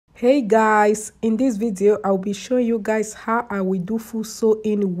Hey guys, in this video I'll be showing you guys how I will do full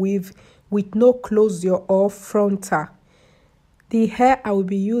sew-in with no closure or frontal. The hair I will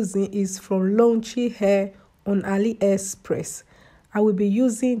be using is from Longqi Hair on Aliexpress. I will be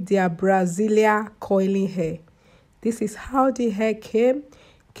using their Brazilian coiling hair. This is how the hair came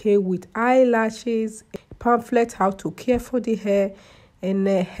with eyelashes, pamphlet how to care for the hair, and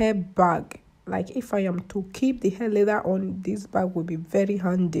a hair bag. Like if I am to keep the hair later on, this bag will be very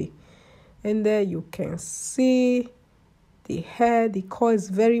handy. And there you can see the hair. The coil is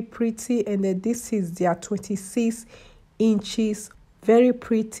very pretty, and then this is their 26 inches, very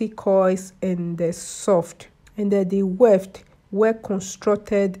pretty coils, and they're soft, and then the weft well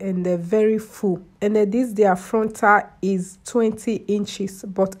constructed, and they're very full. And then this their frontal is 20 inches,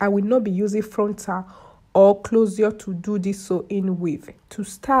 but I will not be using frontal or closure to do this sew-in with. To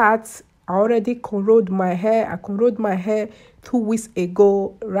start, I already cornrowed my hair. I cornrowed my hair 2 weeks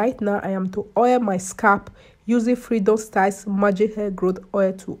ago. Right now, I am to oil my scalp using Freedom Styles Magic Hair Growth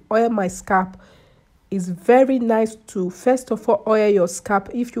Oil to oil my scalp. It's very nice to first of all oil your scalp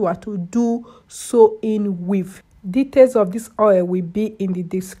if you are to do sew-in with. Details of this oil will be in the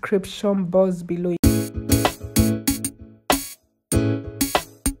description box below.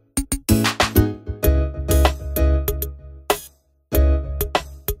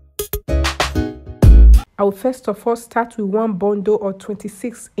 I will first of all start with one bundle of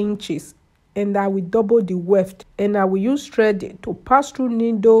 26 inches, and I will double the weft, and I will use thread to pass through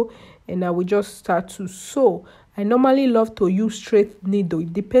needle, and I will just start to sew. I normally love to use straight needle.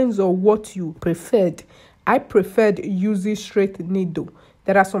 It depends on what you preferred. I preferred using straight needle.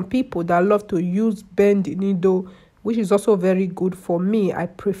 There are some people that love to use bend needle, which is also very good. For me, I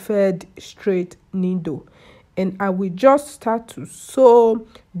preferred straight needle. And I will just start to sew,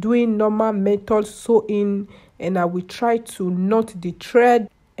 doing normal method sewing, and I will try to knot the thread,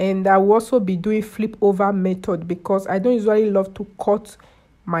 and I will also be doing flip over method because I don't usually love to cut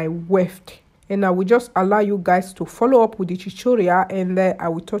my weft. And I will just allow you guys to follow up with the tutorial, and then I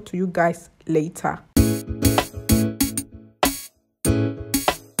will talk to you guys later.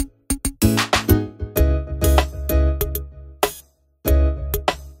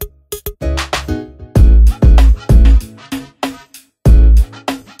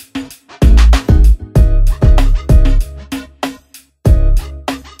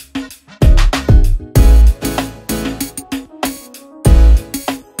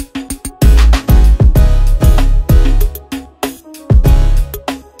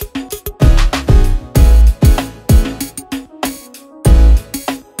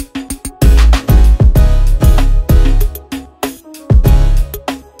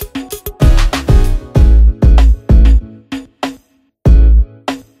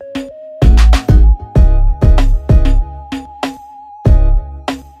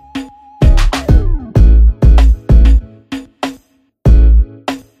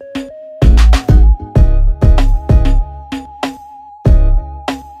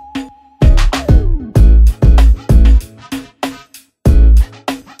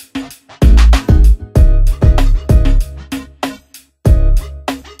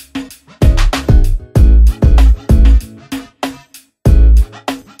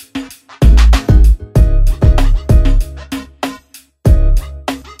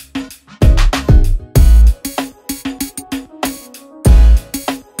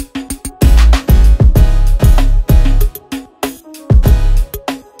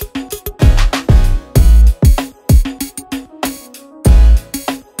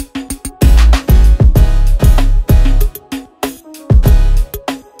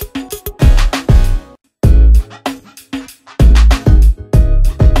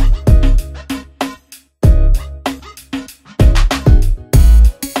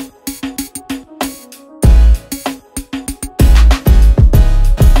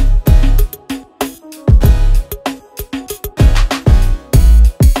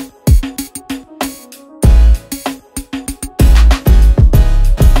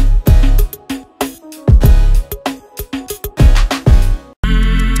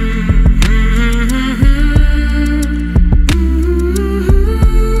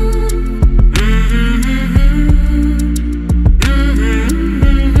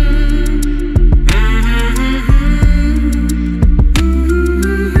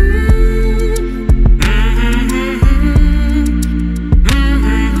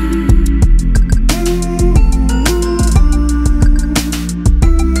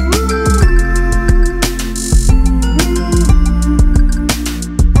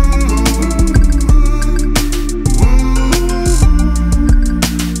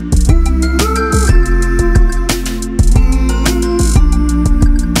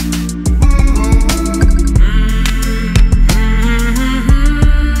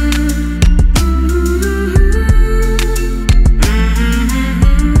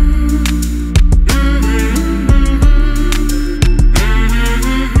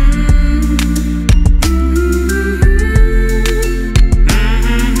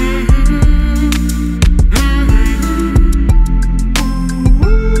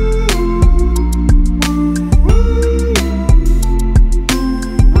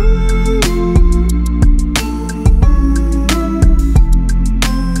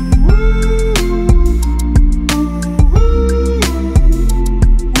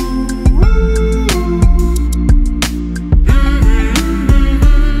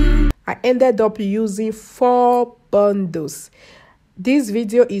 I ended up using 4 bundles. This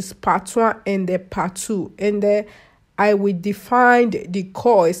video is part 1 and the part 2, and I will define the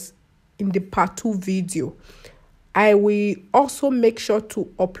coils in the part 2 video. I will also make sure to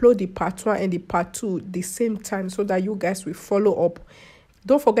upload the part 1 and the part 2 the same time so that you guys will follow up.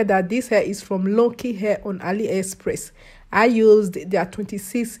 Don't forget that this hair is from Longqi Hair on Aliexpress. I used their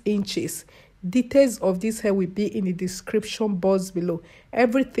 26 inches. Details of this hair will be in the description box below.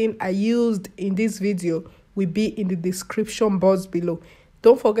 Everything I used in this video will be in the description box below.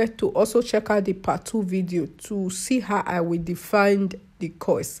 Don't forget to also check out the part 2 video to see how I will define the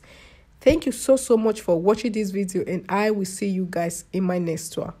coils. Thank you so much for watching this video, and I will see you guys in my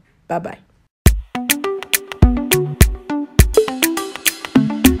next one. Bye bye.